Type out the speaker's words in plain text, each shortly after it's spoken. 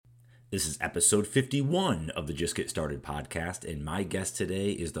This is episode 51 of the Just Get Started podcast, and my guest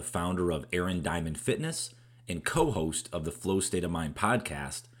today is the founder of Aaron Diamond Fitness and co-host of the Flow State of Mind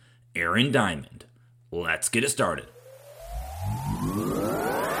podcast, Aaron Diamond. Let's get it started.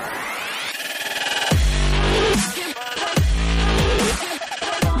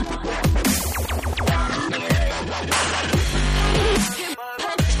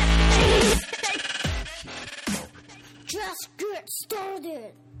 Just get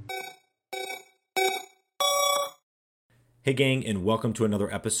started. Hey gang, and welcome to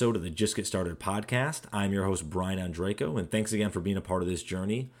another episode of the Just Get Started podcast. I'm your host, Brian Andreyko, and thanks again for being a part of this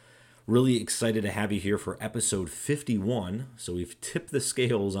journey. Really excited to have you here for episode 51. So we've tipped the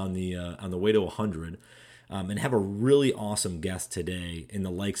scales on the way to 100, and have a really awesome guest today in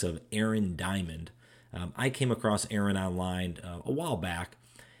the likes of Aaron Diamond. I came across Aaron online a while back,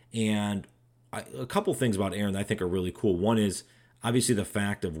 and a couple things about Aaron that I think are really cool. One is obviously the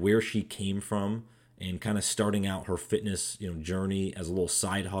fact of where she came from and kind of starting out her fitness, journey as a little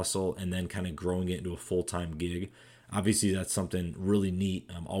side hustle and then kind of growing it into a full-time gig. Obviously, that's something really neat.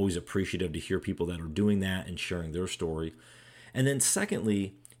 I'm always appreciative to hear people that are doing that and sharing their story. And then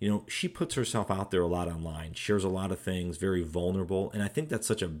secondly, she puts herself out there a lot online, shares a lot of things, very vulnerable. And I think that's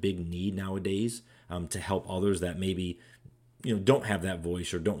such a big need nowadays, to help others that maybe don't have that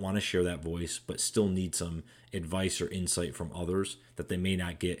voice or don't want to share that voice, but still need some advice or insight from others that they may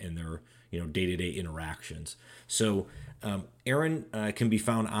not get in their day-to-day interactions. So Aaron can be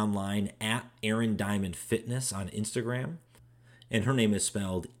found online at Aaron Diamond Fitness on Instagram, and her name is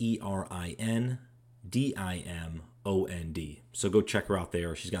spelled ErinDimond. So go check her out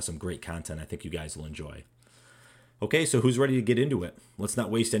there. She's got some great content I think you guys will enjoy. Okay, so who's ready to get into it? Let's not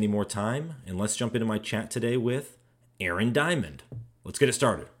waste any more time, and let's jump into my chat today with Aaron Diamond. Let's get it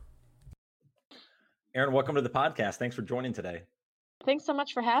started. Aaron, welcome to the podcast. Thanks for joining today. Thanks so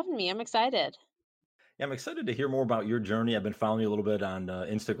much for having me. I'm excited. Yeah, I'm excited to hear more about your journey. I've been following you a little bit on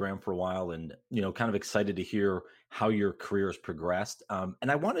Instagram for a while, and kind of excited to hear how your career has progressed. And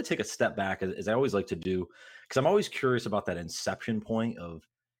I want to take a step back, as I always like to do, because I'm always curious about that inception point of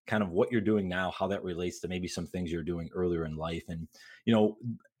kind of what you're doing now, how that relates to maybe some things you're doing earlier in life. And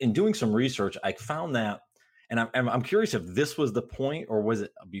in doing some research, I found that. And I'm curious if this was the point or was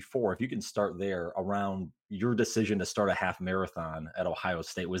it before, if you can start there around your decision to start a half marathon at Ohio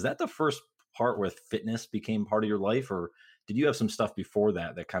State. Was that the first part where fitness became part of your life, or did you have some stuff before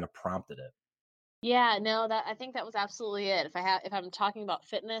that kind of prompted it? Yeah, no, I think that was absolutely it. If I'm talking about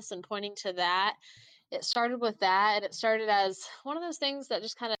fitness and pointing to that, it started with that, and it started as one of those things that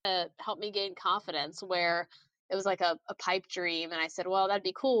just kind of helped me gain confidence, where it was like a pipe dream, and I said, well, that'd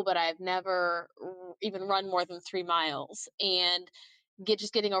be cool, but I've never even run more than 3 miles, and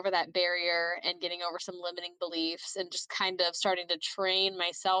getting over that barrier and getting over some limiting beliefs and just kind of starting to train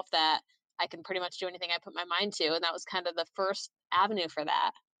myself that I can pretty much do anything I put my mind to. And that was kind of the first avenue for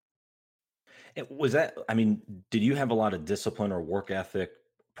that. Was that, I mean, did you have a lot of discipline or work ethic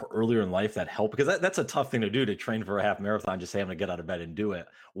earlier in life that helped? Because that's a tough thing to do, to train for a half marathon, just having to get out of bed and do it.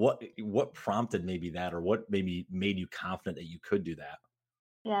 What prompted maybe that, or what maybe made you confident that you could do that?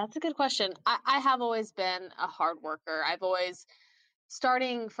 Yeah, that's a good question. I have always been a hard worker. I've always,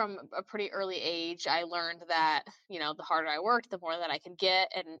 starting from a pretty early age, I learned that, the harder I worked, the more that I could get.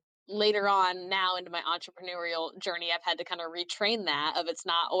 And later on, now into my entrepreneurial journey, I've had to kind of retrain that of it's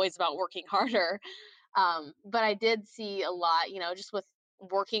not always about working harder. But I did see a lot, just with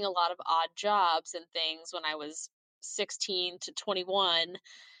working a lot of odd jobs and things when I was 16 to 21.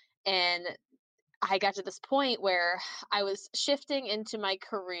 And I got to this point where I was shifting into my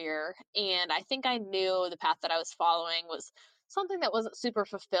career, and I think I knew the path that I was following was something that wasn't super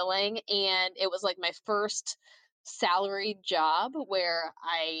fulfilling. And it was like my first salaried job where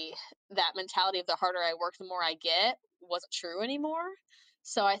that mentality of the harder I work, the more I get wasn't true anymore.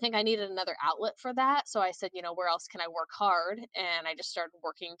 So I think I needed another outlet for that. So I said, where else can I work hard? And I just started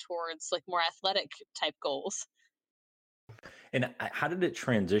working towards like more athletic type goals. And how did it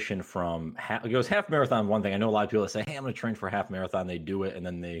transition from it goes half marathon? One thing I know, a lot of people that say, "Hey, I'm going to train for a half marathon." They do it, and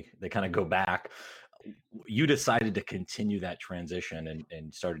then they kind of go back. You decided to continue that transition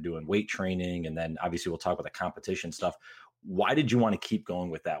and started doing weight training, and then obviously we'll talk about the competition stuff. Why did you want to keep going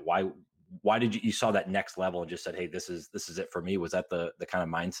with that? Why did you saw that next level and just said, "Hey, this is it for me"? Was that the kind of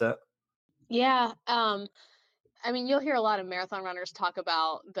mindset? Yeah. I mean, you'll hear a lot of marathon runners talk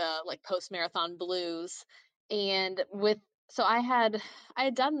about the like post marathon blues. And so I had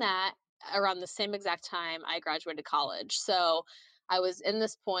done that around the same exact time I graduated college. So I was in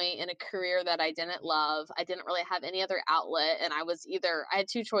this point in a career that I didn't love. I didn't really have any other outlet. And I had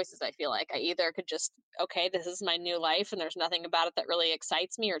two choices. I feel like I either could just, okay, this is my new life and there's nothing about it that really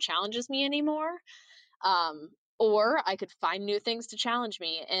excites me or challenges me anymore. Um, or I could find new things to challenge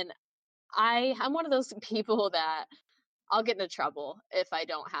me. And I'm one of those people that I'll get into trouble if I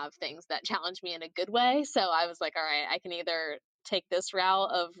don't have things that challenge me in a good way. So I was like, all right, I can either take this route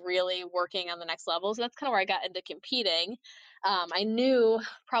of really working on the next level. So that's kind of where I got into competing. I knew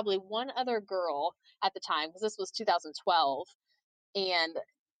probably one other girl at the time because this was 2012, and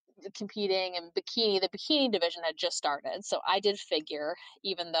competing in the bikini division had just started. So I did figure,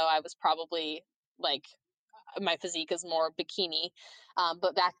 even though I was probably like my physique is more bikini.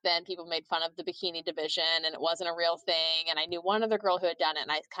 But back then, people made fun of the bikini division, and it wasn't a real thing. And I knew one other girl who had done it,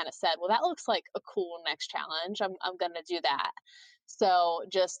 and I kind of said, "Well, that looks like a cool next challenge. I'm going to do that." So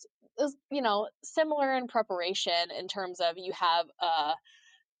just similar in preparation in terms of you have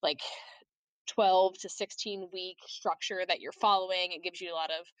like 12 to 16-week structure that you're following. It gives you a lot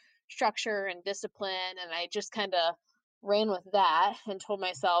of structure and discipline. And I just kind of ran with that and told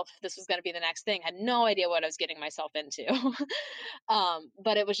myself this was going to be the next thing. Had no idea what I was getting myself into.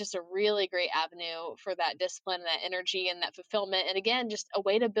 But it was just a really great avenue for that discipline, that energy, and that fulfillment. And again, just a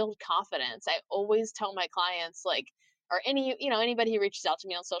way to build confidence. I always tell my clients, like, or anybody who reaches out to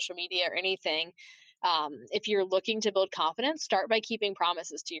me on social media or anything, if you're looking to build confidence, start by keeping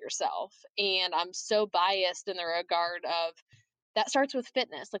promises to yourself. And I'm so biased in the regard of that starts with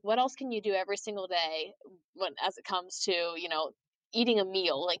fitness. Like, what else can you do every single day as it comes to, eating a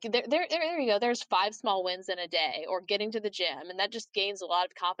meal? Like, there you go. There's 5 small wins in a day, or getting to the gym. And that just gains a lot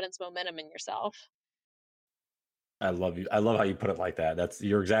of confidence, momentum in yourself. I love you. I love how you put it like that.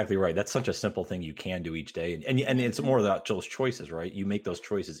 You're exactly right. That's such a simple thing you can do each day, and it's more about those choices, right? You make those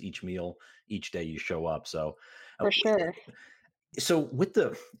choices each meal, each day you show up. So, uh, For sure.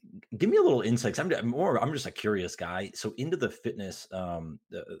 give me a little insight. 'Cause I'm just a curious guy. So into the fitness,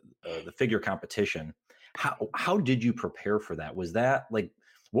 the figure competition, how did you prepare for that? Was that like,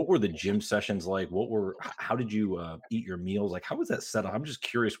 what were the gym sessions like? How did you eat your meals? Like, how was that set up? I'm just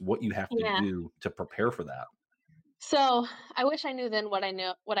curious what you have to Yeah. do to prepare for that. So I wish I knew then what I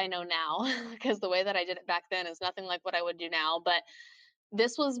know now, because the way that I did it back then is nothing like what I would do now. But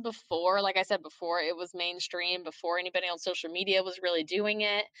this was before, like I said before, it was mainstream, before anybody on social media was really doing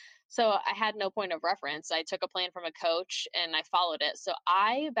it. So I had no point of reference. I took a plan from a coach and I followed it. So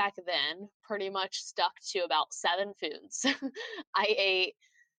I, back then, pretty much stuck to about 7 foods. I ate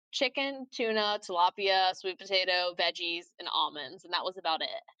chicken, tuna, tilapia, sweet potato, veggies, and almonds, and that was about it.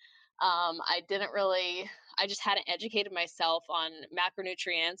 I didn't really, I just hadn't educated myself on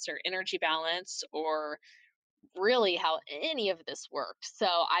macronutrients or energy balance or really how any of this worked. So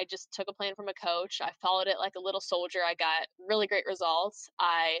I just took a plan from a coach. I followed it like a little soldier. I got really great results.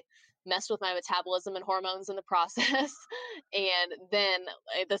 I messed with my metabolism and hormones in the process. And then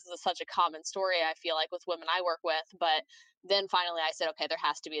this is such a common story, I feel like, with women I work with. But then finally I said, okay, there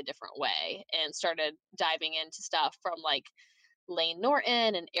has to be a different way, and started diving into stuff from like Lane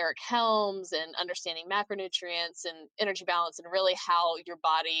Norton and Eric Helms and understanding macronutrients and energy balance and really how your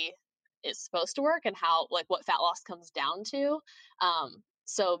body is supposed to work and how, like, what fat loss comes down to.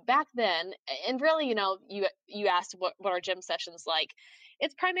 So back then, and really, you asked what our gym sessions like.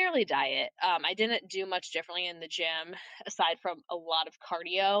 It's primarily diet. I didn't do much differently in the gym aside from a lot of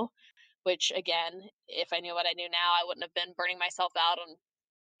cardio, which again, if I knew what I knew now, I wouldn't have been burning myself out on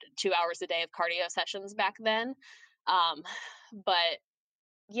 2 hours a day of cardio sessions back then. Um, but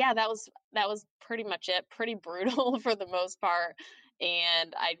yeah, that was pretty much it. Pretty brutal for the most part,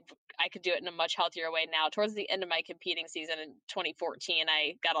 and I could do it in a much healthier way now. Towards the end of my competing season in 2014,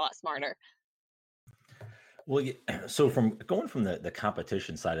 I got a lot smarter. Well, so from going from the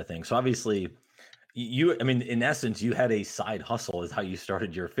competition side of things, so obviously I mean, in essence, you had a side hustle is how you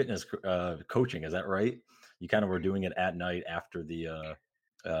started your fitness coaching. Is that right? You kind of were doing it at night after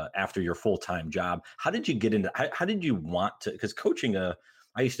your full-time job. How did you get into, how did you want to, because coaching,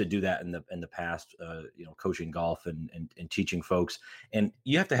 I used to do that in the past, coaching golf and teaching folks, and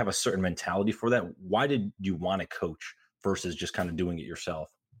you have to have a certain mentality for that. Why did you want to coach versus just kind of doing it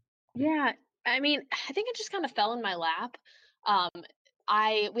yourself? Yeah, I mean, I think it just kind of fell in my lap. Um,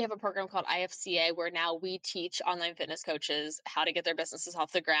 we have a program called IFCA where now we teach online fitness coaches how to get their businesses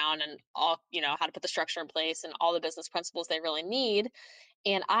off the ground and all, how to put the structure in place and all the business principles they really need.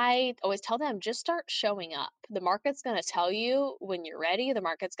 And I always tell them, just start showing up. The market's going to tell you when you're ready. The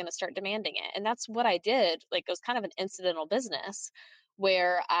market's going to start demanding it. And that's what I did. Like, it was kind of an incidental business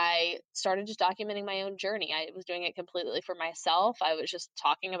where I started just documenting my own journey. I was doing it completely for myself. I was just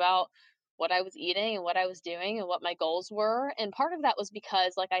talking about what I was eating and what I was doing and what my goals were. And part of that was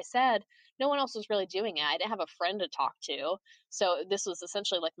because, like I said, no one else was really doing it. I didn't have a friend to talk to. So this was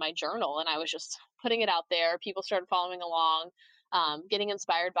essentially like my journal, and I was just putting it out there. People started following along, getting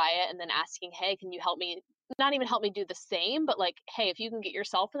inspired by it, and then asking, hey, can you help me? Not even help me do the same, but like, hey, if you can get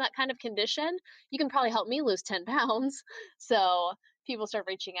yourself in that kind of condition, you can probably help me lose 10 pounds. So people started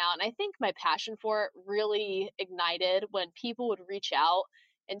reaching out. And I think my passion for it really ignited when people would reach out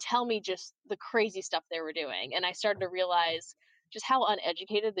and tell me just the crazy stuff they were doing. And I started to realize just how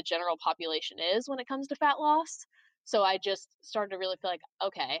uneducated the general population is when it comes to fat loss. So I just started to really feel like,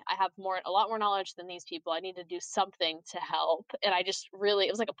 okay, I have a lot more knowledge than these people. I need to do something to help. And I just really,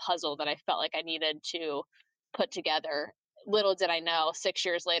 it was like a puzzle that I felt like I needed to put together. Little did I know, 6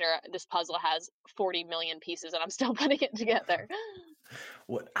 years later, this puzzle has 40 million pieces and I'm still putting it together.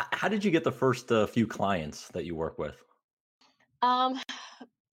 How did you get the first few clients that you work with? Um,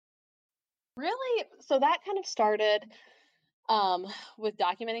 Really, so that kind of started with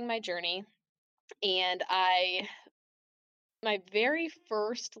documenting my journey. And my very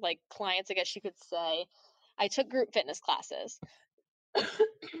first like clients, I guess you could say, I took group fitness classes.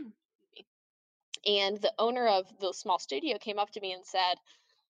 And the owner of the small studio came up to me and said,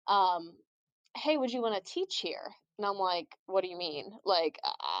 um, hey, would you want to teach here? And I'm like, what do you mean? Like,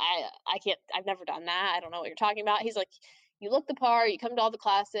 I can't, I've never done that. I don't know what you're talking about. He's like, you look the part, you come to all the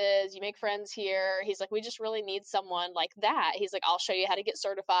classes, you make friends here. He's like, we just really need someone like that. He's like, I'll show you how to get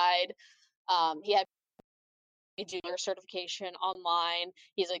certified. He had me do your certification online.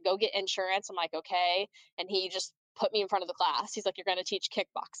 He's like, go get insurance. I'm like, okay. And he just put me in front of the class. He's like, you're going to teach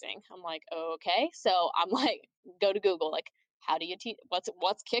kickboxing. I'm like, okay. So I'm like, go to Google, like, how do you teach?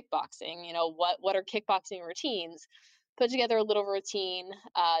 What's kickboxing? You know, what are kickboxing routines? Put together a little routine,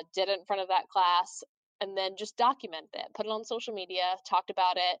 did it in front of that class, and then just document it. Put it on social media, talked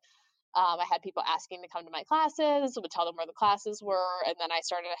about it. I had people asking to come to my classes, would tell them where the classes were, and then I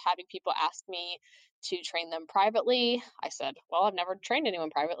started having people ask me to train them privately. I said, "Well, I've never trained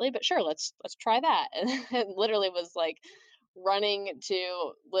anyone privately, but sure, let's try that." And it literally was like running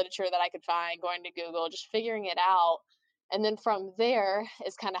to literature that I could find, going to Google, just figuring it out. And then from there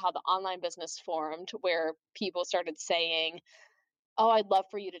is kind of how the online business formed, where people started saying, "Oh, I'd love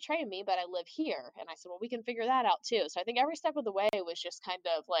for you to train me, but I live here." And I said, "Well, we can figure that out too." So I think every step of the way was just kind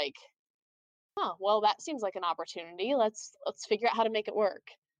of like, "Oh, well, that seems like an opportunity. Let's figure out how to make it work."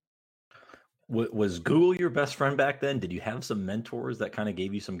 Was Google your best friend back then? Did you have some mentors that kind of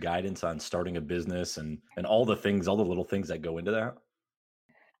gave you some guidance on starting a business and all the things, all the little things that go into that?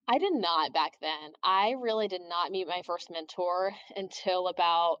 I did not back then. I really did not meet my first mentor until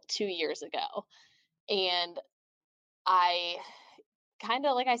about 2 years ago. And I kind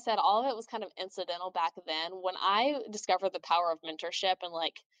of, like I said, all of it was kind of incidental back then. When I discovered the power of mentorship, and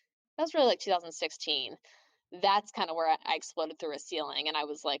like that was really like 2016, that's kind of where I exploded through a ceiling. And I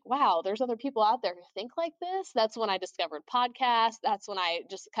was like, wow, there's other people out there who think like this. That's when I discovered podcasts. That's when I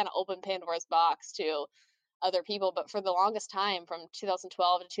just kind of opened Pandora's box to other people. But for the longest time, from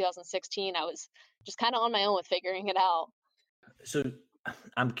 2012 to 2016, I was just kind of on my own with figuring it out. So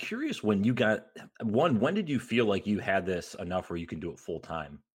I'm curious when you got one, when did you feel like you had this enough where you can do it full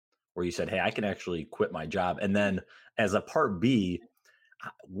time? Where you said, hey, I can actually quit my job. And then as a part B,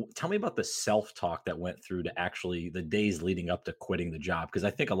 tell me about the self-talk that went through to actually the days leading up to quitting the job. Because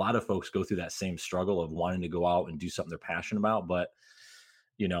I think a lot of folks go through that same struggle of wanting to go out and do something they're passionate about, but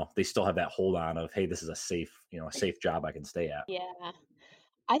they still have that hold on of, hey, this is a safe job I can stay at. Yeah.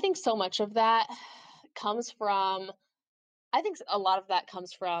 I think so much of that comes from I think a lot of that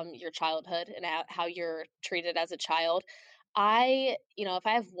comes from your childhood and how you're treated as a child. If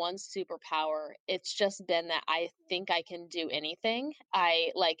I have one superpower, it's just been that I think I can do anything.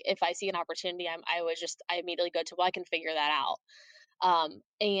 I like if I see an opportunity, I immediately go to, well, I can figure that out.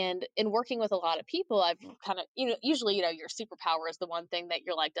 And in working with a lot of people, I've kind of, usually, your superpower is the one thing that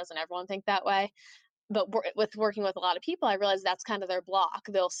you're like, doesn't everyone think that way? But with working with a lot of people, I realize that's kind of their block.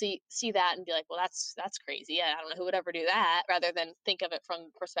 They'll see that and be like, "Well, that's crazy. I don't know who would ever do that." Rather than think of it from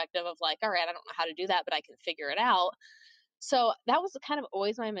the perspective of like, "All right, I don't know how to do that, but I can figure it out." So that was kind of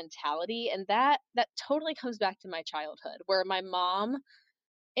always my mentality, and that totally comes back to my childhood, where my mom,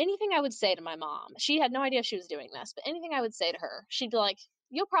 anything I would say to my mom, she had no idea she was doing this, but anything I would say to her, she'd be like,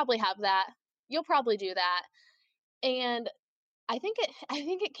 "You'll probably have that. You'll probably do that." And I think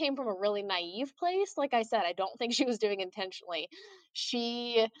it came from a really naive place. Like I said, I don't think she was doing intentionally.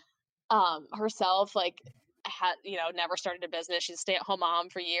 She herself like had, never started a business. She's a stay-at-home mom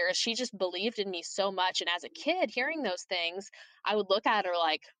for years. She just believed in me so much. And as a kid, hearing those things, I would look at her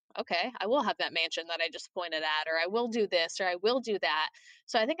like, okay, I will have that mansion that I just pointed at, or I will do this, or I will do that.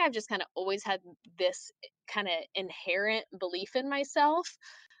 So I think I've just kind of always had this kind of inherent belief in myself.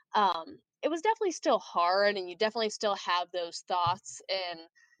 It was definitely still hard, and you definitely still have those thoughts and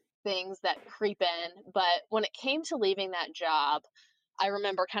things that creep in. But when it came to leaving that job, I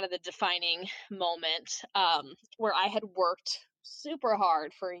remember kind of the defining moment where I had worked super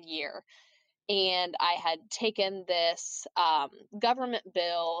hard for a year and I had taken this government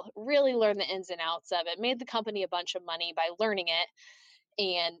bill, really learned the ins and outs of it, made the company a bunch of money by learning it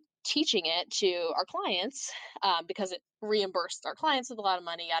and teaching it to our clients because it reimbursed our clients with a lot of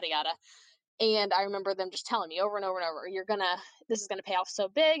money, yada, yada. And I remember them just telling me over and over and over, this is going to pay off so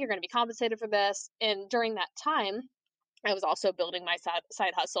big, you're going to be compensated for this. And during that time, I was also building my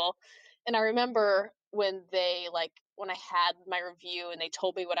side hustle. And I remember when I had my review and they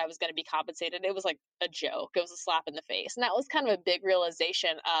told me what I was going to be compensated, it was like a joke. It was a slap in the face. And that was kind of a big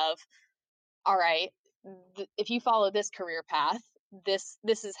realization of, all right, if you follow this career path, this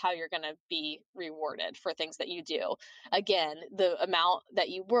is how you're going to be rewarded for things that you do. Again, the amount that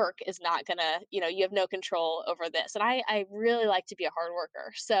you work is not going to, you have no control over this. And I really like to be a hard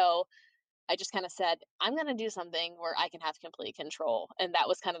worker. So I just kind of said, I'm going to do something where I can have complete control. And that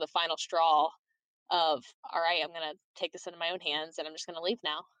was kind of the final straw of, all right, I'm going to take this into my own hands and I'm just going to leave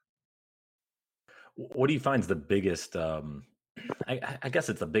now. What do you find is the biggest, I guess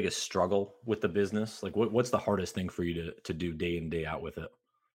it's the biggest struggle with the business? Like what's the hardest thing for you to do day in, day out with it?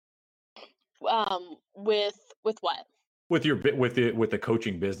 With what? With with the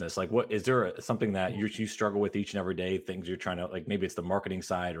coaching business, like what is there something that you struggle with each and every day? Things you're trying to like, maybe it's the marketing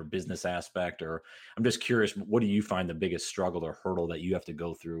side or business aspect, or I'm just curious, what do you find the biggest struggle or hurdle that you have to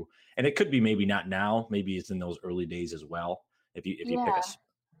go through? And it could be maybe not now, maybe it's in those early days as well. If you pick Yeah.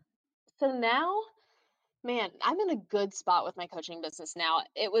 So now, man, I'm in a good spot with my coaching business now.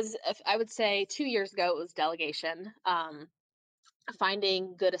 It was, I would say 2 years ago, it was delegation.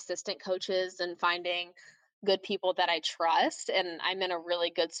 Finding good assistant coaches and finding good people that I trust. And I'm in a really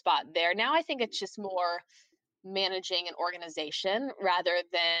good spot there. Now I think it's just more managing an organization rather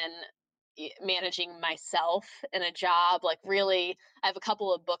than managing myself in a job. Like, really, I have a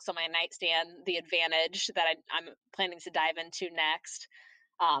couple of books on my nightstand, The Advantage, that I'm planning to dive into next.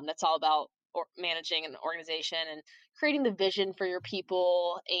 That's all about managing an organization and creating the vision for your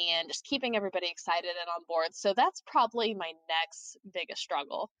people and just keeping everybody excited and on board. So that's probably my next biggest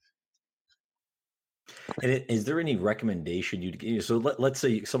struggle. And is there any recommendation you'd give? So let's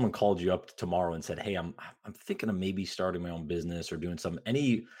say someone called you up tomorrow and said, "Hey, I'm thinking of maybe starting my own business or doing some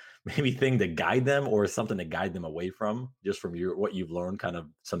any maybe thing to guide them or something to guide them away from, just from your what you've learned, kind of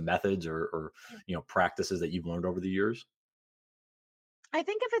some methods or practices that you've learned over the years." I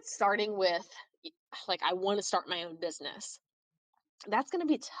think if it's starting with, like, I want to start my own business, that's going to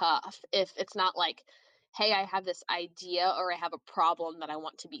be tough if it's not like, hey, I have this idea or I have a problem that I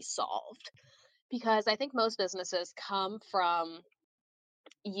want to be solved. Because I think most businesses come from,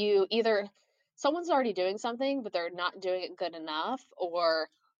 you either someone's already doing something, but they're not doing it good enough, or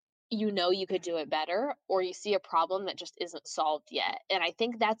you could do it better, or you see a problem that just isn't solved yet. And I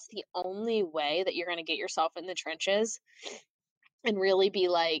think that's the only way that you're going to get yourself in the trenches and really be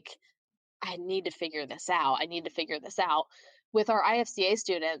like, I need to figure this out. I need to figure this out. With our IFCA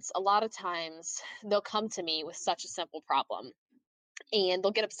students, a lot of times they'll come to me with such a simple problem and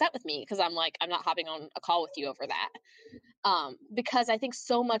they'll get upset with me because I'm like, I'm not hopping on a call with you over that. Because I think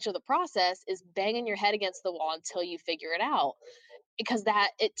so much of the process is banging your head against the wall until you figure it out. Because that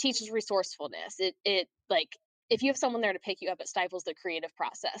it teaches resourcefulness. It like, if you have someone there to pick you up, it stifles the creative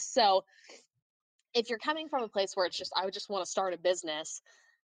process. So if you're coming from a place where it's just, I would just want to start a business,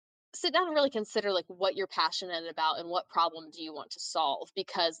 sit down and really consider like what you're passionate about and what problem do you want to solve,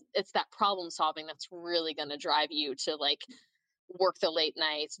 because it's that problem solving that's really going to drive you to like work the late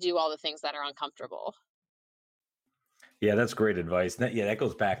nights, do all the things that are uncomfortable. Yeah, that's great advice. That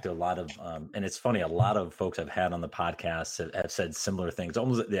goes back to a lot of, and it's funny, a lot of folks I've had on the podcast have said similar things,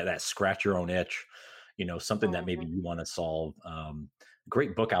 almost that scratch your own itch, something that maybe Mhm. you want to solve.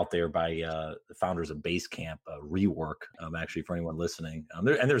 Great book out there by the founders of Basecamp, Rework, actually, for anyone listening. And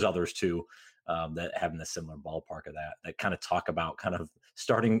there's others too that have in the similar ballpark of that kind of talk about kind of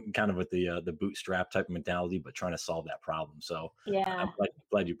starting kind of with the bootstrap type of mentality, but trying to solve that problem. So I'm Yeah.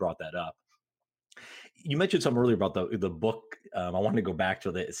 glad you brought that up. You mentioned something earlier about the book. I wanted to go back to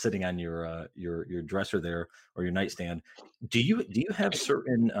it sitting on your dresser there or your nightstand. Do you have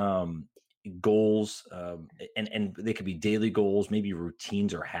certain goals, and they could be daily goals, maybe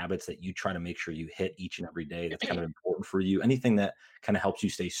routines or habits that you try to make sure you hit each and every day? That's kind of important for you. Anything that kind of helps you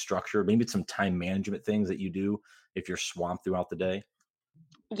stay structured? Maybe it's some time management things that you do if you're swamped throughout the day.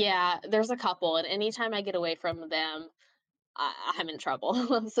 Yeah, there's a couple, and anytime I get away from them, I'm in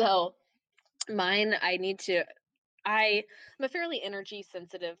trouble. So mine, I'm a fairly energy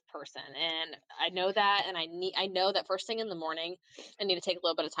sensitive person, and I know that, and I know that first thing in the morning, I need to take a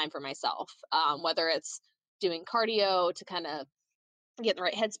little bit of time for myself. Whether it's doing cardio to kind of get in the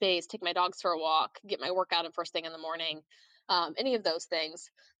right headspace, take my dogs for a walk, get my workout in first thing in the morning, any of those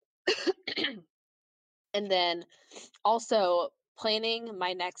things. And then also planning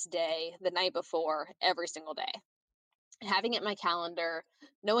my next day the night before every single day. Having it in my calendar,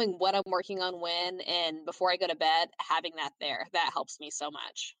 knowing what I'm working on when, and before I go to bed, having that there, that helps me so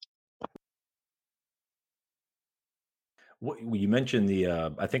much. What you mentioned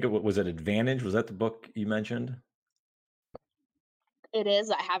I think was it Advantage? Was that the book you mentioned? It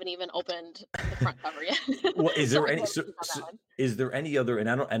is. I haven't even opened the front cover yet. Well, is So there I any can't speak on that one. is there any other, and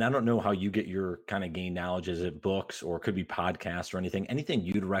I don't know how you get your kind of gain knowledge, is it books or it could be podcasts or anything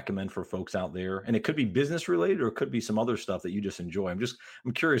you'd recommend for folks out there? And it could be business related or it could be some other stuff that you just enjoy.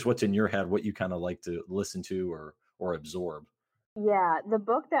 I'm curious what's in your head, what you kind of like to listen to or absorb. Yeah, the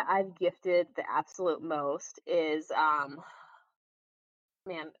book that I've gifted the absolute most is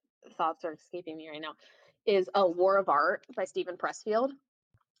man, thoughts are escaping me right now. Is A War of Art by Stephen Pressfield.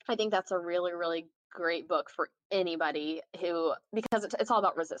 I think that's a really, really great book for anybody who, because it's all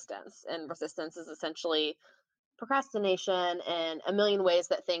about resistance, and resistance is essentially procrastination and a million ways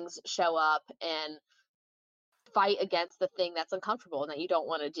that things show up, and fight against the thing that's uncomfortable and that you don't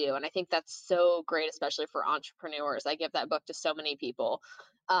want to do. And I think that's so great, especially for entrepreneurs. I give that book to so many people.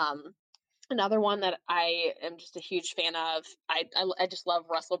 Um, Another one that I am just a huge fan of, I just love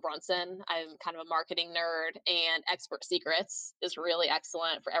Russell Brunson. I'm kind of a marketing nerd, and Expert Secrets is really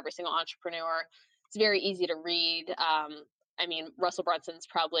excellent for every single entrepreneur. It's very easy to read. I mean, Russell Brunson's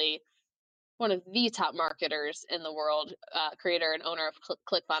probably one of the top marketers in the world, creator and owner of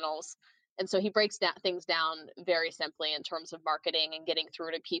ClickFunnels. And so he breaks things down very simply in terms of marketing and getting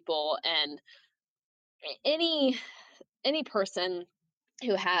through to people. And any any person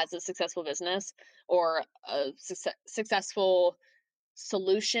who has a successful business or a successful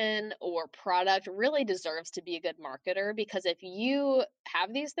solution or product really deserves to be a good marketer, because if you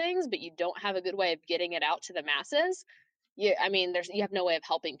have these things but you don't have a good way of getting it out to the masses, I mean, you have no way of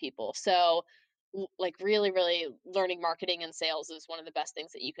helping people. So like really learning marketing and sales is one of the best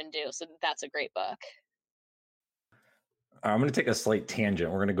things that you can do. So that's a great book. I'm going to take a slight tangent.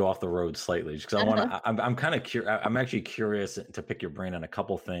 We're going to go off the road slightly because I want to. I'm kind of curious. I'm actually curious to pick your brain on a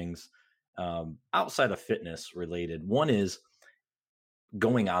couple things outside of fitness related. One is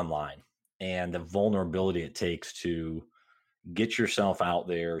going online and the vulnerability it takes to get yourself out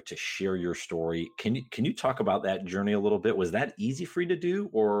there to share your story. Can you talk about that journey a little bit? Was that easy for you to do,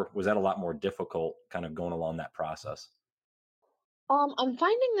 or was that a lot more difficult, kind of going along that process? I'm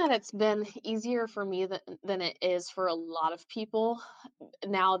finding that it's been easier for me than it is for a lot of people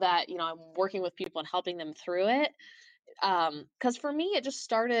now that, I'm working with people and helping them through it. Because for me, it just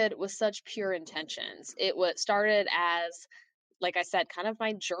started with such pure intentions. It was started as, like I said, kind of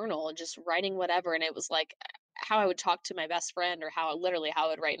my journal, just writing whatever. And it was like how I would talk to my best friend, or how I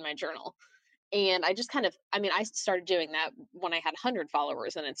would write in my journal. And I just kind of, I mean, I started doing that when I had 100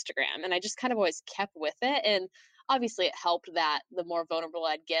 followers on Instagram, and I just kind of always kept with it. And obviously, it helped that the more vulnerable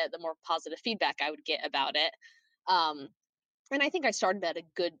I'd get, the more positive feedback I would get about it. Um, and I think I started at a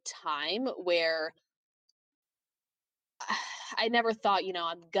good time where I never thought,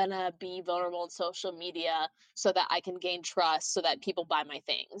 I'm gonna be vulnerable on social media so that I can gain trust so that people buy my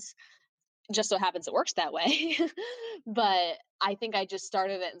things. Just so happens it works that way. But I think I just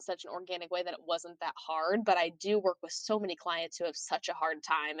started it in such an organic way that it wasn't that hard. But I do work with so many clients who have such a hard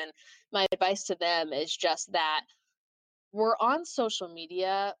time. And my advice to them is just that we're on social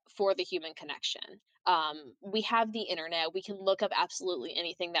media for the human connection. We have the internet. We can look up absolutely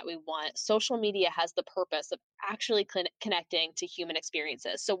anything that we want. Social media has the purpose of actually connecting to human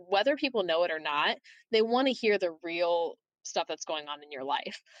experiences. So whether people know it or not, they want to hear the real stuff that's going on in your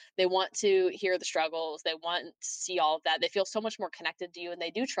life. They want to hear the struggles. They want to see all of that. They feel so much more connected to you, and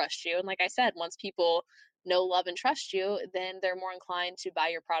they do trust you. And like I said, once people know, love, and trust you, then they're more inclined to buy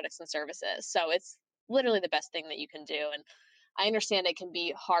your products and services. So it's literally the best thing that you can do. And I understand it can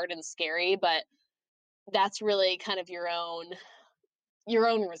be hard and scary, but that's really kind of your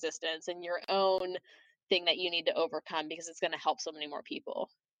own resistance and your own thing that you need to overcome, because it's going to help so many more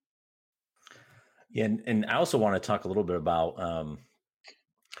people. Yeah, and I also want to talk a little bit about so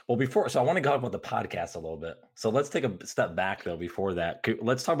I want to talk about the podcast a little bit. So let's take a step back though before that.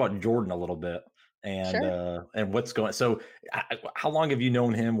 Let's talk about Jordan a little bit and what's going. So how long have you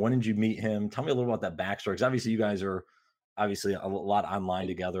known him? When did you meet him? Tell me a little about that backstory, because obviously you guys are obviously a lot online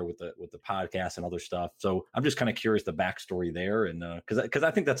together with the podcast and other stuff. So I'm just kind of curious the backstory there, and because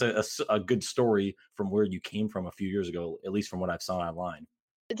I think that's a good story from where you came from a few years ago, at least from what I've saw online.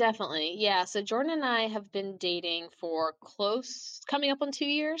 Definitely. Yeah. So Jordan and I have been dating for close coming up on 2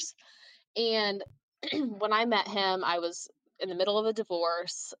 years. And when I met him, I was in the middle of a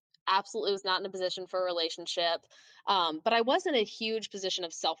divorce. Absolutely was not in a position for a relationship. But I was in a huge position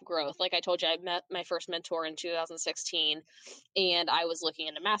of self growth. Like I told you, I met my first mentor in 2016, and I was looking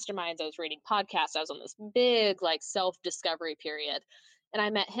into masterminds. I was reading podcasts. I was on this big, like, self discovery period. And I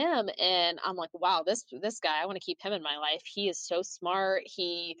met him, and I'm like, wow, this guy, I want to keep him in my life. He is so smart.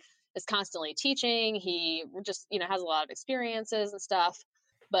 He is constantly teaching. He just, has a lot of experiences and stuff,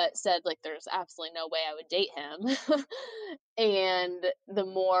 but said like there's absolutely no way I would date him. And the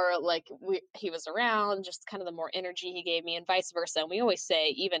more like he was around, just kind of the more energy he gave me, and vice versa. And we always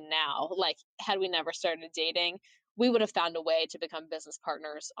say, even now, like, had we never started dating, we would have found a way to become business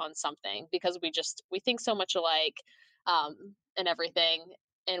partners on something, because we think so much alike, and everything,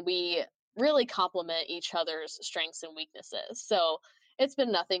 and we really complement each other's strengths and weaknesses. So it's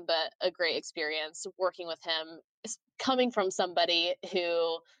been nothing but a great experience working with him, coming from somebody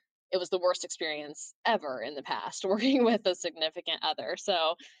who it was the worst experience ever in the past working with a significant other.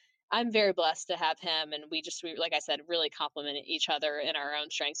 So I'm very blessed to have him, and we, like I said, really complement each other in our own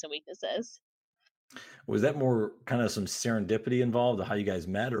strengths and weaknesses. Was that more kind of some serendipity involved, how you guys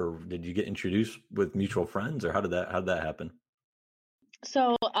met, or did you get introduced with mutual friends, or how did that happen?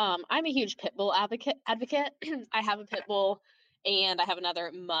 So I'm a huge pit bull advocate. I have a pit bull and I have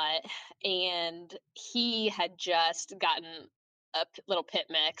another mutt, and he had just gotten a little pit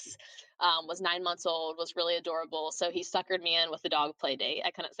mix. Was 9 months old, was really adorable. So he suckered me in with the dog play date. I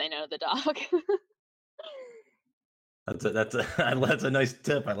couldn't say no to the dog. That's a nice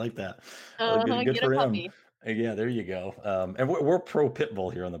tip. I like that. Good Get a for him. puppy. Yeah, there you go. And we're pro pit bull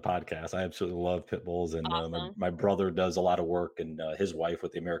here on the podcast. I absolutely love pit bulls, and Awesome. my brother does a lot of work, and his wife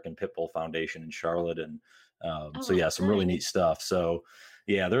with the American Pit Bull Foundation in Charlotte, and so Oh, yeah, some really nice. neat stuff. So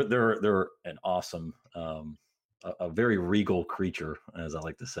yeah, they're an awesome, a very regal creature, as I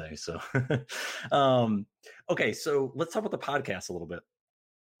like to say. So, um, okay, so let's talk about the podcast a little bit.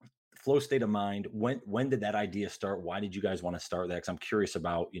 Flow state of mind, when did that idea start? Why did you guys want to start that? Because I'm curious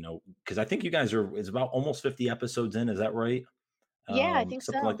about, because I think you guys are, it's about almost 50 episodes in, is that right? Yeah, I think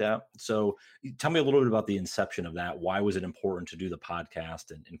Something like so. that. So tell me a little bit about the inception of that. Why was it important to do the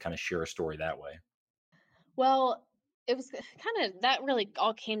podcast, and kind of share a story that way? Well, it was kind of that really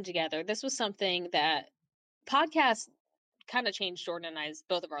all came together. This was something that podcasts kind of changed Jordan and I's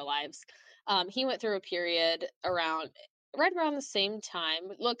both of our lives. He went through a period right around the same time,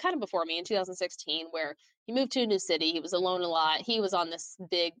 look, kind of before me in 2016, where he moved to a new city. He was alone a lot. He was on this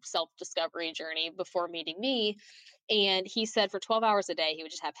big self discovery journey before meeting me. And he said for 12 hours a day, he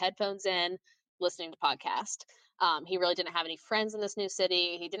would just have headphones in, listening to podcast. He really didn't have any friends in this new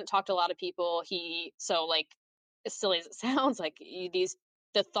city. He didn't talk to a lot of people. So like, as silly as it sounds, like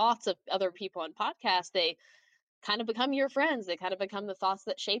the thoughts of other people on podcasts, they kind of become your friends. They kind of become the thoughts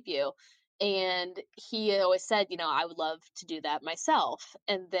that shape you. And he always said, I would love to do that myself.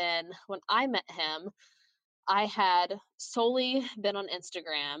 And then when I met him, I had solely been on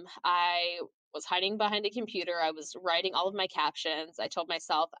Instagram. I was hiding behind a computer. I was writing all of my captions. I told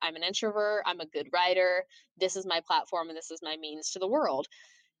myself, I'm an introvert. I'm a good writer. This is my platform and this is my means to the world.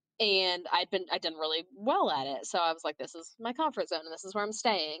 And I'd done really well at it. So I was like, this is my comfort zone and this is where I'm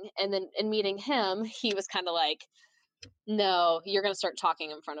staying. And then in meeting him, he was kind of like, no, you're going to start talking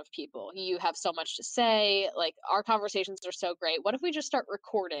in front of people. You have so much to say. Like, our conversations are so great. What if we just start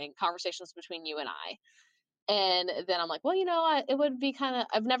recording conversations between you and I? And then I'm like, well, it would be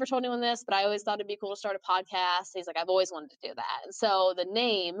I've never told anyone this, but I always thought it'd be cool to start a podcast. He's like, I've always wanted to do that. And so the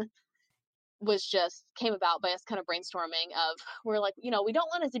name was just came about by us kind of brainstorming of, we're like, we don't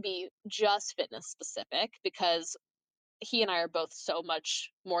want it to be just fitness specific, because he and I are both so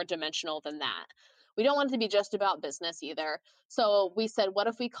much more dimensional than that. We don't want it to be just about business either. So we said, what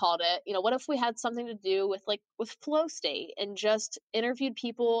if we called it, what if we had something to do with flow state, and just interviewed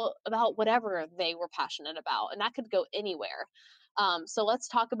people about whatever they were passionate about, and that could go anywhere. So let's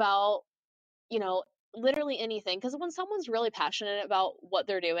talk about, you know, literally anything, because when someone's really passionate about what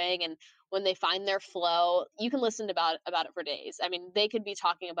they're doing, and when they find their flow, you can listen about it for days. I mean, they could be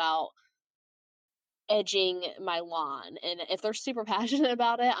talking about edging my lawn, and if they're super passionate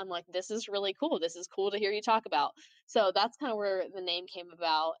about it, I'm like, this is really cool, this is cool to hear you talk about. So that's kind of where the name came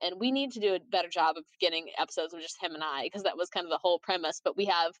about, and we need to do a better job of getting episodes with just him and I, because that was kind of the whole premise. But we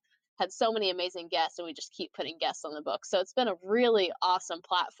have had so many amazing guests, and we just keep putting guests on the book, so it's been a really awesome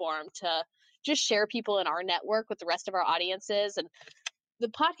platform to just share people in our network with the rest of our audiences. And the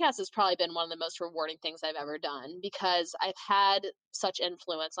podcast has probably been one of the most rewarding things I've ever done because I've had such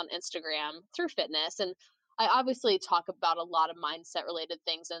influence on Instagram through fitness. And I obviously talk about a lot of mindset related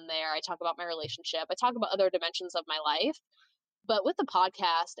things in there. I talk about my relationship. I talk about other dimensions of my life. But with the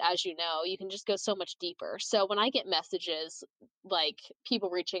podcast, as you know, you can just go so much deeper. So when I get messages like people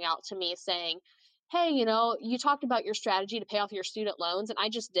reaching out to me saying, hey, you talked about your strategy to pay off your student loans, and I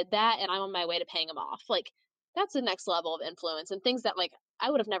just did that, and I'm on my way to paying them off. Like, that's the next level of influence and things that, like, I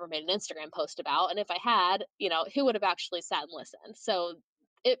would have never made an Instagram post about. And if I had, who would have actually sat and listened? So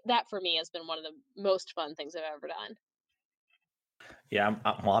that for me has been one of the most fun things I've ever done. Yeah,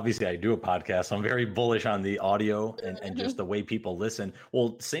 well, obviously I do a podcast. So I'm very bullish on the audio and just the way people listen.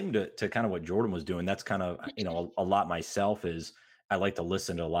 Well, same to kind of what Jordan was doing. That's kind of, a lot myself is I like to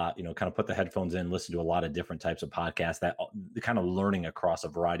listen to a lot, kind of put the headphones in, listen to a lot of different types of podcasts, that kind of learning across a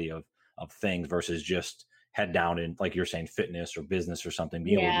variety of things versus just head down in, like you're saying, fitness or business or something,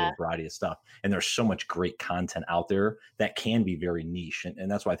 being able to do a variety of stuff. And there's so much great content out there that can be very niche.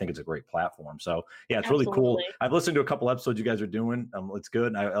 And that's why I think it's a great platform. So yeah, it's really cool. I've listened to a couple episodes you guys are doing. It's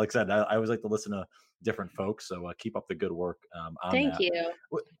good. Like I said, I always like to listen to different folks. So keep up the good work on Thank that. you.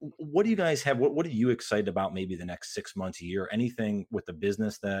 What do you guys have? What are you excited about maybe the next 6 months, a year? Anything with the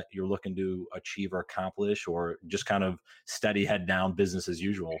business that you're looking to achieve or accomplish, or just kind of steady head down business as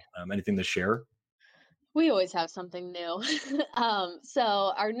usual? Anything to share? We always have something new. So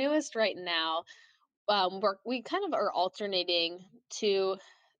our newest right now, we kind of are alternating two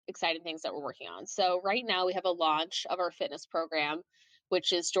exciting things that we're working on. So right now we have a launch of our fitness program,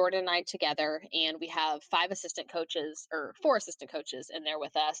 which is Jordan and I together, and we have 4 assistant coaches in there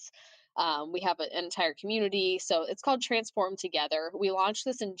with us. We have an entire community, so it's called Transform Together. We launched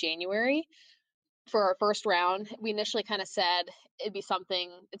this in January for our first round. We initially kind of said it's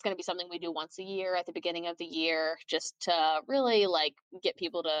going to be something we do once a year at the beginning of the year, just to really like get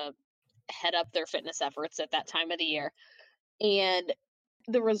people to head up their fitness efforts at that time of the year. And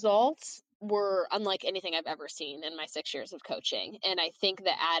the results were unlike anything I've ever seen in my 6 years of coaching. And I think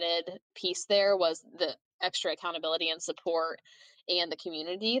the added piece there was the extra accountability and support and the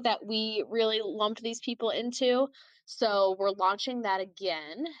community that we really lumped these people into. So we're launching that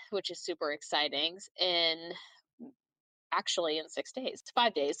again, which is super exciting, in 6 days,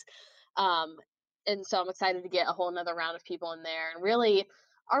 5 days. And so I'm excited to get a whole nother round of people in there. And really,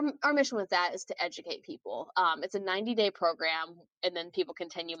 our mission with that is to educate people. It's a 90-day program, and then people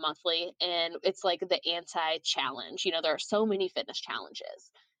continue monthly. And it's like the anti-challenge. There are so many fitness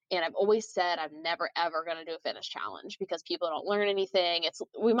challenges. And I've always said I'm never, ever going to do a fitness challenge because people don't learn anything.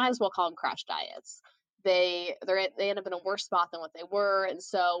 We might as well call them crash diets. They end up in a worse spot than what they were. And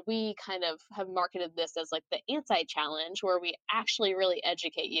so we kind of have marketed this as like the anti-challenge, where we actually really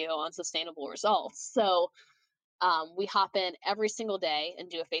educate you on sustainable results. So we hop in every single day and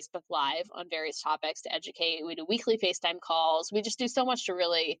do a Facebook Live on various topics to educate. We do weekly FaceTime calls. We just do so much to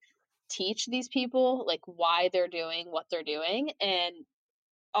really teach these people like why they're doing what they're doing. And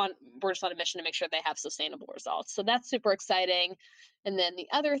we're just on a mission to make sure they have sustainable results. So that's super exciting. And then the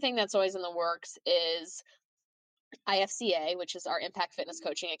other thing that's always in the works is IFCA, which is our Impact Fitness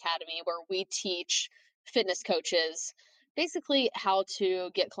Coaching Academy, where we teach fitness coaches basically how to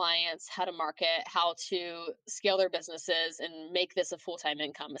get clients, how to market, how to scale their businesses and make this a full-time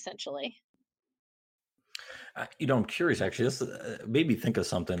income, essentially. I'm curious, actually. This made me think of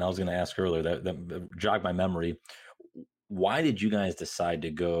something I was going to ask earlier that jogged my memory. Why did you guys decide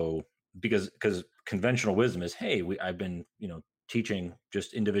to go? Because conventional wisdom is, hey, I've been teaching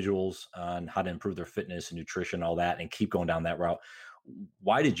just individuals on how to improve their fitness and nutrition, all that, and keep going down that route.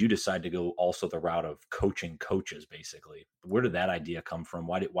 Why did you decide to go also the route of coaching coaches? Basically, where did that idea come from?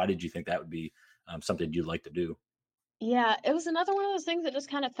 Why did you think that would be something you'd like to do? Yeah, it was another one of those things that just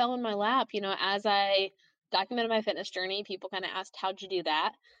kind of fell in my lap. As I documented my fitness journey, people kind of asked, how'd you do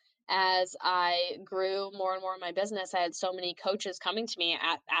that? As I grew more and more in my business, I had so many coaches coming to me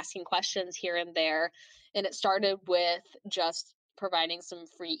asking questions here and there. And it started with just providing some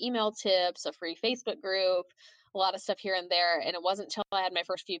free email tips, a free Facebook group, a lot of stuff here and there. And it wasn't until I had my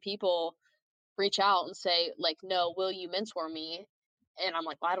first few people reach out and say, like, no, will you mentor me? And I'm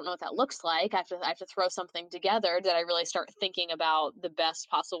like, well, I don't know what that looks like. I have to throw something together. Did I really start thinking about the best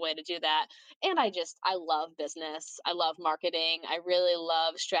possible way to do that? And I love business. I love marketing. I really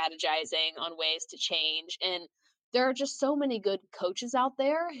love strategizing on ways to change. And there are just so many good coaches out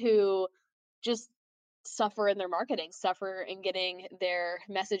there who just suffer in their marketing, suffer in getting their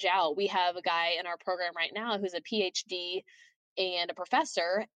message out. We have a guy in our program right now who's a PhD and a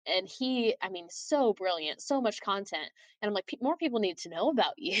professor, and he, I mean, so brilliant, so much content, and I'm like, more people need to know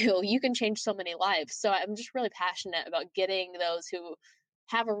about you. You can change so many lives. So I'm just really passionate about getting those who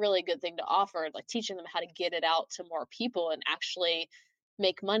have a really good thing to offer, like teaching them how to get it out to more people and actually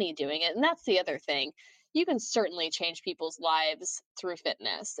make money doing it. And that's the other thing. You can certainly change people's lives through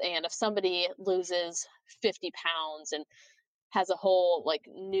fitness. And if somebody loses 50 pounds and has a whole like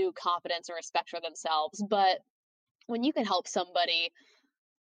new confidence and respect for themselves, but when you can help somebody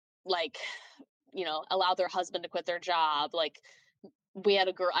like, allow their husband to quit their job, like we had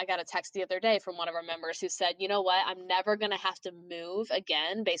a girl, I got a text the other day from one of our members who said, you know what, I'm never going to have to move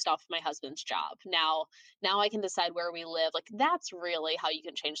again based off of my husband's job. Now I can decide where we live. Like that's really how you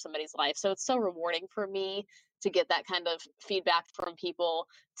can change somebody's life. So it's so rewarding for me to get that kind of feedback from people,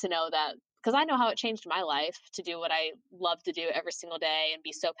 to know that, because I know how it changed my life to do what I love to do every single day and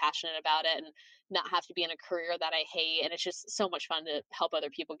be so passionate about it and not have to be in a career that I hate. And it's just so much fun to help other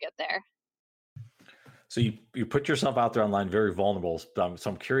people get there. So you put yourself out there online, very vulnerable. So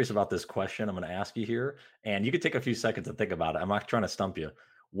I'm curious about this question I'm going to ask you here, and you could take a few seconds to think about it. I'm not trying to stump you.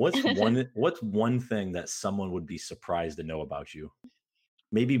 What's one thing that someone would be surprised to know about you?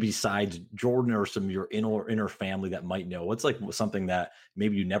 Maybe besides Jordan or some of your inner family that might know. What's like something that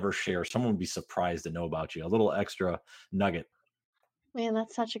maybe you never share? Someone would be surprised to know about you. A little extra nugget. Man,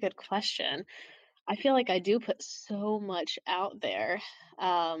 that's such a good question. I feel like I do put so much out there.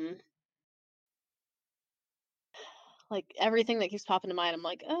 Um, like everything that keeps popping to mind, I'm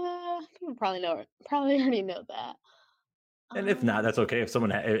like, people probably already know that. And if not, Um, that's okay.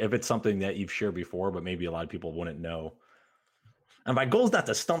 If it's something that you've shared before, but maybe a lot of people wouldn't know. And my goal is not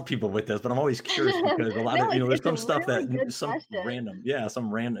to stump people with this, but I'm always curious because a lot no, of, it's, there's it's a some stuff really that good some question. random, some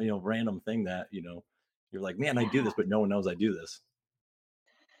random, random thing that, you're like, man, I do Yeah, this, but no one knows I do this.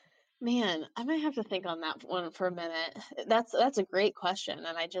 man, I might have to think on that one for a minute. That's a great question,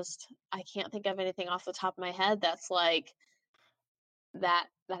 and I can't think of anything off the top of my head that's like that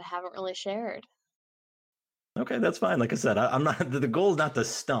I haven't really shared. Okay, that's fine. Like I said, I'm not, the goal is not to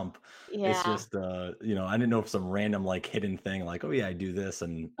stump. It's Yeah. just, I didn't know if some random like hidden thing, like, oh yeah, I do this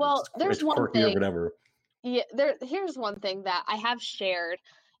and Well, there's it's one quirky or thing. whatever. Yeah, here's one thing that I have shared,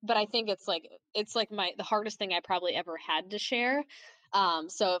 but I think it's like the hardest thing I probably ever had to share.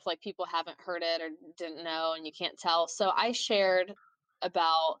 So if like people haven't heard it or didn't know and you can't tell. So I shared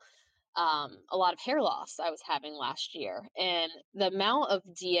about a lot of hair loss I was having last year, and the amount of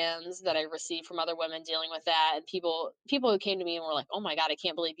DMs that I received from other women dealing with that, and people who came to me and were like, "Oh my god, I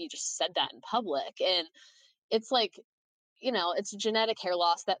can't believe you just said that in public." And it's like, it's genetic hair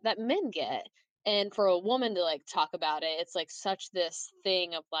loss that men get. And for a woman to like talk about it, it's like such this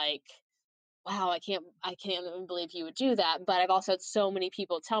thing of like, wow, I can't even believe you would do that. But I've also had so many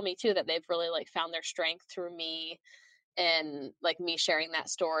people tell me too that they've really like found their strength through me and like me sharing that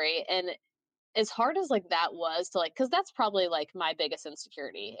story. And as hard as like that was to like, because that's probably like my biggest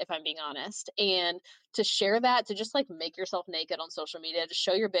insecurity, if I'm being honest. And to share that, to just like make yourself naked on social media to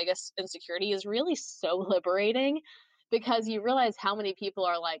show your biggest insecurity is really so liberating, because you realize how many people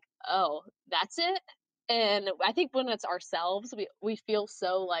are like, oh, that's it. And I think when it's ourselves, we feel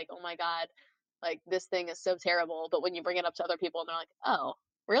so like, oh my god, like this thing is so terrible. But when you bring it up to other people and they're like, oh,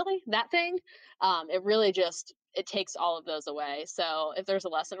 really, that thing, it really just, it takes all of those away. So if there's a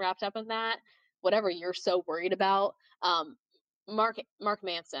lesson wrapped up in that, whatever you're so worried about, Mark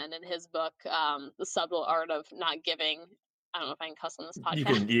Manson in his book, The Subtle Art of Not Giving. I don't know if I can cuss on this You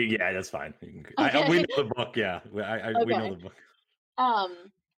podcast. can, yeah, that's fine. We Okay. know the book. Yeah. We know Okay. the book.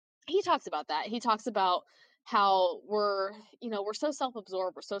 Um, he talks about that. He talks about how we're so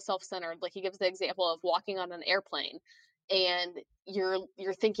self-absorbed, we're so self-centered. Like he gives the example of walking on an airplane and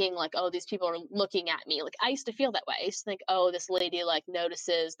you're thinking like, oh, these people are looking at me. Like I used to feel that way. I used to think, oh, this lady like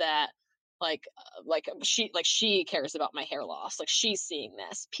notices that, she cares about my hair loss, like she's seeing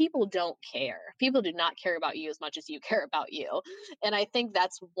this. People don't care. People do not care about you as much as you care about you. And I think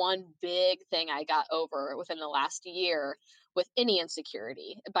that's one big thing I got over within the last year with any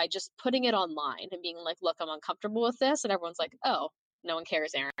insecurity, by just putting it online and being like, look, I'm uncomfortable with this. And everyone's like, oh, no one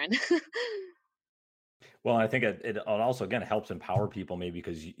cares, Aaron. Well, I think it also again helps empower people, maybe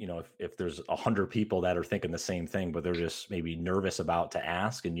because if there's 100 people that are thinking the same thing, but they're just maybe nervous about to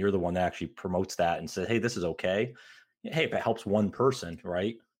ask, and you're the one that actually promotes that and says, "Hey, this is okay." Hey, if it helps one person,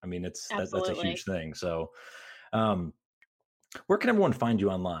 right? I mean, that's a Absolutely. huge thing. So, um, where can everyone find you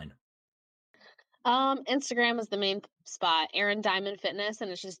online? Instagram is the main spot, Aaron Diamond Fitness,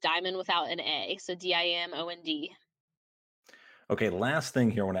 and it's just Diamond without an A. So DIMOND. Okay, last thing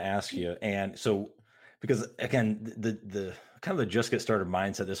here I want to ask you, and so because again, the kind of the just get started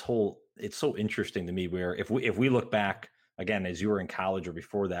mindset, it's so interesting to me. Where if we look back again, as you were in college or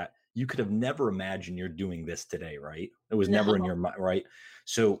before that, you could have never imagined you're doing this today, right? It was never in your mind, right?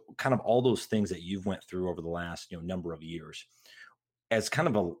 So kind of all those things that you've went through over the last, number of years, as kind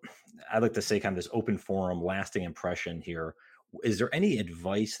of I like to say kind of this open forum, lasting impression here. Is there any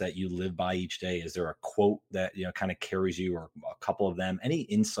advice that you live by each day? Is there a quote that, kind of carries you, or a couple of them? Any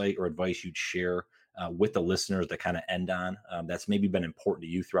insight or advice you'd share with the listeners that kind of end on that's maybe been important to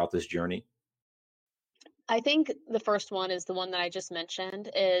you throughout this journey? I think the first one is the one that I just mentioned,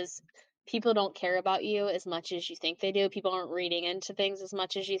 is people don't care about you as much as you think they do. People aren't reading into things as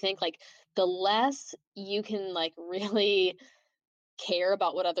much as you think. Like, the less you can like really care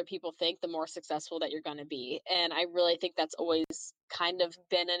about what other people think, the more successful that you're going to be. And I really think that's always kind of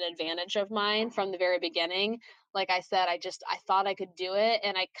been an advantage of mine from the very beginning. Like I said, I thought I could do it,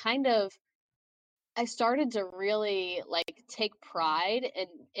 and I started to really like take pride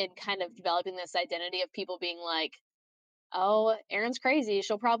in kind of developing this identity of people being like, "Oh, Erin's crazy,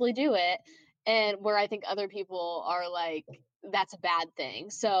 she'll probably do it." And where I think other people are like, that's a bad thing.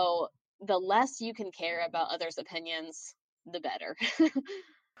 So the less you can care about others' opinions, the better.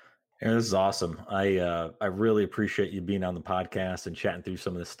 Aaron, this is awesome. I really appreciate you being on the podcast and chatting through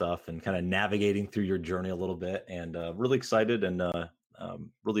some of this stuff and kind of navigating through your journey a little bit, and really excited and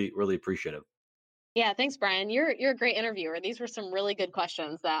really, really appreciative. Yeah, thanks, Brian. You're a great interviewer. These were some really good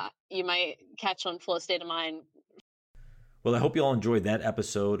questions that you might catch on Flow State of Mind. Well, I hope you all enjoyed that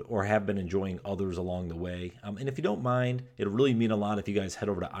episode or have been enjoying others along the way. And if you don't mind, it'll really mean a lot if you guys head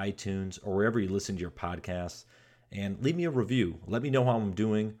over to iTunes or wherever you listen to your podcasts and leave me a review. Let me know how I'm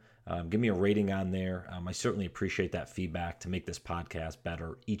doing. Give me a rating on there. I certainly appreciate that feedback to make this podcast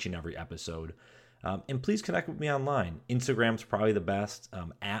better each and every episode. And please connect with me online. Instagram's probably the best,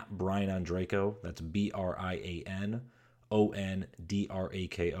 at Brian Ondrako. That's BrianOndrako.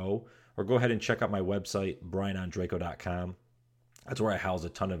 Or go ahead and check out my website, brianondrako.com. That's where I house a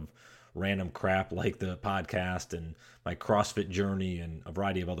ton of random crap like the podcast and my CrossFit journey and a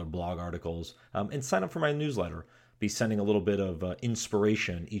variety of other blog articles. And sign up for my newsletter. Be sending a little bit of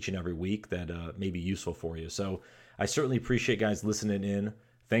inspiration each and every week that may be useful for you. So I certainly appreciate guys listening in.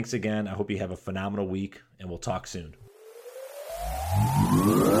 Thanks again. I hope you have a phenomenal week, and we'll talk soon.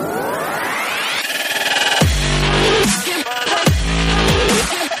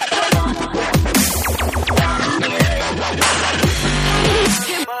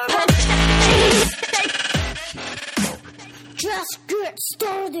 Just get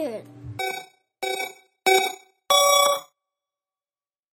started.